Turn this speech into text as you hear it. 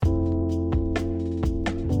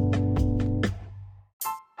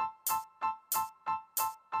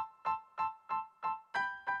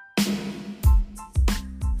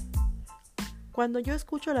Cuando yo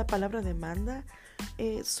escucho la palabra demanda,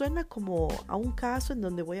 suena como a un caso en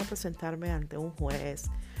donde voy a presentarme ante un juez,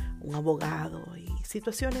 un abogado y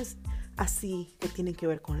situaciones así que tienen que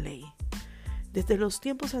ver con ley. Desde los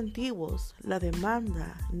tiempos antiguos, la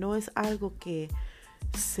demanda no es algo que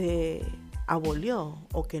se abolió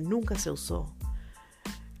o que nunca se usó.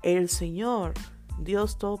 El Señor,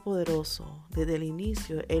 Dios Todopoderoso, desde el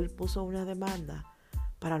inicio, Él puso una demanda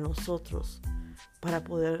para nosotros, para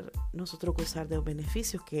poder nosotros gozar de los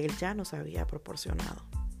beneficios que Él ya nos había proporcionado.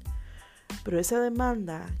 Pero esa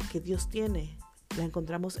demanda que Dios tiene, la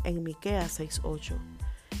encontramos en Miqueas 6:8.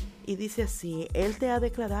 Y dice así: Él te ha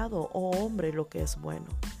declarado, oh hombre, lo que es bueno.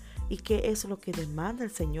 ¿Y qué es lo que demanda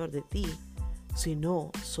el Señor de ti?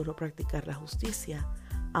 Sino solo practicar la justicia,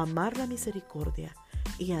 amar la misericordia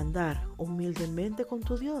y andar humildemente con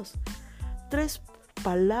tu Dios. 3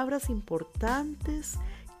 palabras importantes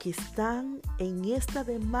que están en esta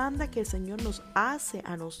demanda que el Señor nos hace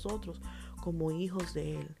a nosotros como hijos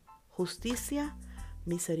de Él: justicia,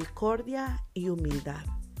 misericordia y humildad.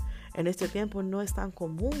 En este tiempo no es tan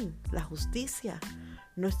común la justicia,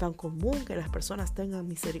 no es tan común que las personas tengan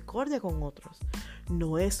misericordia con otros,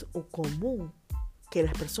 no es común que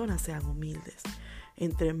las personas sean humildes.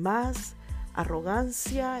 Entre más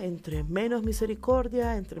arrogancia, entre menos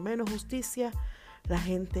misericordia, entre menos justicia, la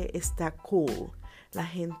gente está cool, la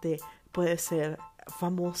gente puede ser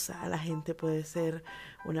famosa, la gente puede ser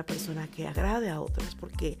una persona que agrade a otras,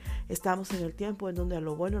 porque estamos en el tiempo en donde a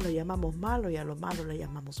lo bueno le llamamos malo y a lo malo le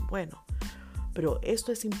llamamos bueno. Pero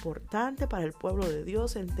esto es importante para el pueblo de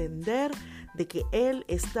Dios, entender de que Él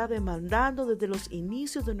está demandando desde los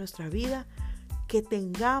inicios de nuestra vida que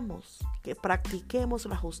tengamos, que practiquemos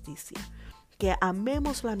la justicia, que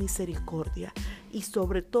amemos la misericordia y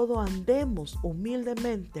sobre todo andemos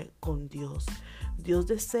humildemente con Dios. Dios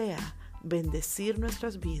desea bendecir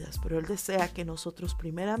nuestras vidas, pero Él desea que nosotros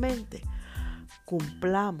primeramente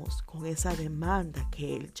cumplamos con esa demanda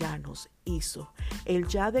que Él ya nos hizo. Él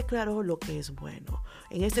ya declaró lo que es bueno.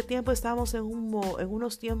 En este tiempo estamos en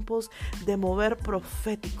unos tiempos de mover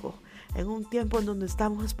profético, en un tiempo en donde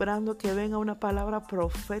estamos esperando que venga una palabra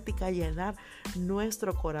profética a llenar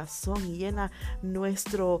nuestro corazón y llena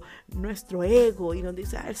nuestro ego, y nos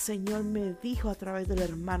dice: el Señor me dijo a través del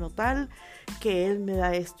hermano tal que Él me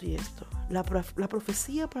da esto y esto. La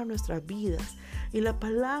profecía para nuestras vidas y la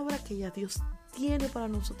palabra que ya Dios tiene para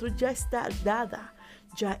nosotros ya está dada,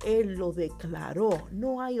 ya Él lo declaró.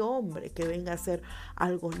 No hay hombre que venga a hacer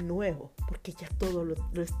algo nuevo, porque ya todo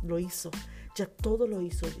lo hizo. Ya todo lo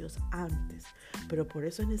hizo Dios antes, pero por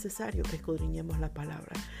eso es necesario que escudriñemos la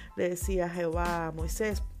palabra. Le decía Jehová a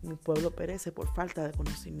Moisés: mi pueblo perece por falta de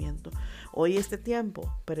conocimiento. Hoy este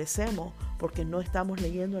tiempo perecemos porque no estamos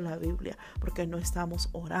leyendo la Biblia, porque no estamos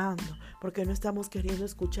orando, porque no estamos queriendo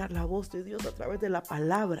escuchar la voz de Dios a través de la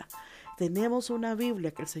palabra. Tenemos una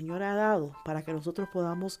Biblia que el Señor ha dado para que nosotros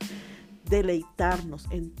podamos deleitarnos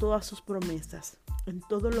en todas sus promesas, en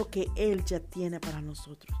todo lo que Él ya tiene para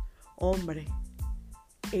nosotros. Hombre,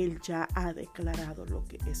 Él ya ha declarado lo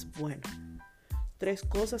que es bueno. 3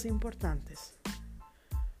 cosas importantes: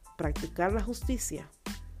 practicar la justicia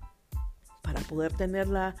para poder tener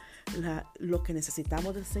lo que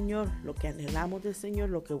necesitamos del Señor, lo que anhelamos del Señor,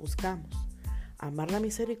 lo que buscamos. Amar la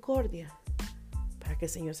misericordia para que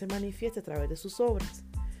el Señor se manifieste a través de sus obras.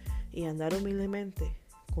 Y andar humildemente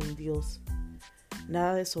con Dios.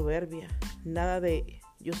 Nada de soberbia, nada de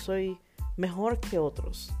yo soy mejor que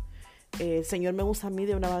otros. El Señor me usa a mí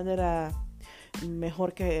de una manera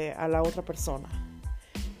mejor que a la otra persona.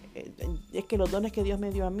 Es que los dones que Dios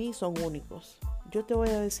me dio a mí son únicos. Yo te voy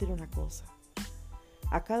a decir una cosa: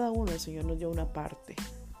 a cada uno el Señor nos dio una parte.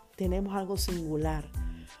 Tenemos algo singular,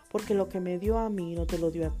 porque lo que me dio a mí no te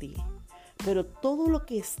lo dio a ti. Pero todo lo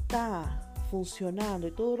que está funcionando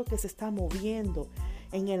y todo lo que se está moviendo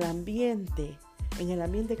en el ambiente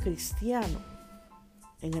cristiano,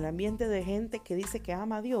 en el ambiente de gente que dice que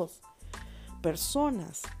ama a Dios,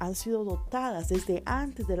 personas han sido dotadas desde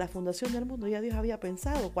antes de la fundación del mundo. Ya Dios había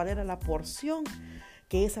pensado cuál era la porción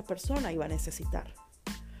que esa persona iba a necesitar.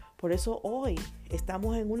 Por eso hoy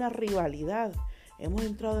estamos en una rivalidad. Hemos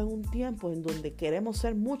entrado en un tiempo en donde queremos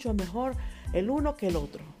ser mucho mejor el uno que el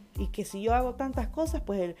otro. Y que si yo hago tantas cosas,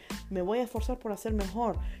 pues me voy a esforzar por hacer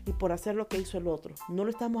mejor y por hacer lo que hizo el otro. No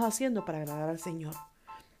lo estamos haciendo para agradar al Señor.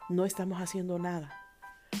 No estamos haciendo nada.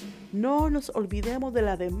 No nos olvidemos de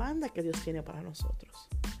la demanda que Dios tiene para nosotros.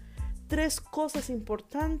 3 cosas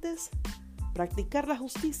importantes: practicar la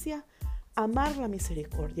justicia, amar la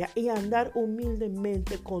misericordia y andar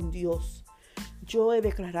humildemente con Dios. Yo he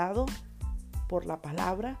declarado por la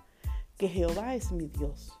palabra que Jehová es mi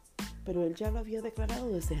Dios, pero Él ya lo había declarado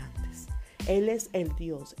desde antes. Él es el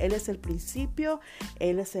Dios, Él es el principio,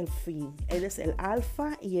 Él es el fin, Él es el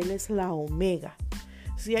alfa y Él es la omega.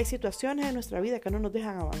 Si hay situaciones en nuestra vida que no nos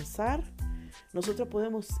dejan avanzar, nosotros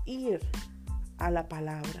podemos ir a la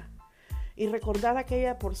palabra y recordar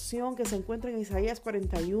aquella porción que se encuentra en Isaías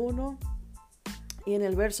 41 y en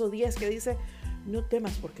el verso 10 que dice: no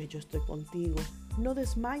temas porque yo estoy contigo, no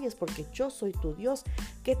desmayes porque yo soy tu Dios,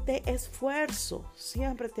 que te esfuerzo,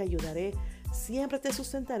 siempre te ayudaré, siempre te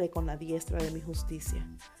sustentaré con la diestra de mi justicia.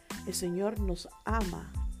 El Señor nos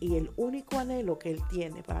ama y el único anhelo que Él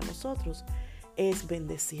tiene para nosotros es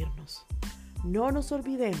bendecirnos. No nos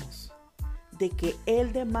olvidemos de que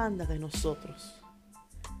Él demanda de nosotros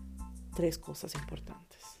 3 cosas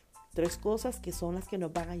importantes. 3 cosas que son las que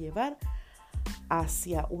nos van a llevar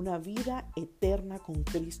hacia una vida eterna con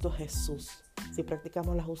Cristo Jesús. Si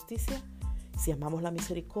practicamos la justicia, si amamos la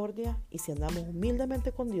misericordia y si andamos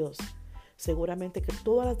humildemente con Dios, seguramente que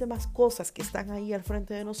todas las demás cosas que están ahí al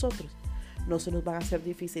frente de nosotros no se nos van a hacer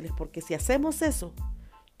difíciles, porque si hacemos eso,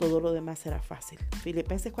 todo lo demás será fácil.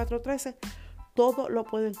 Filipenses 4:13, todo lo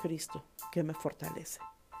puedo en Cristo que me fortalece.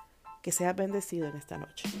 Que seas bendecido en esta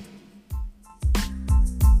noche.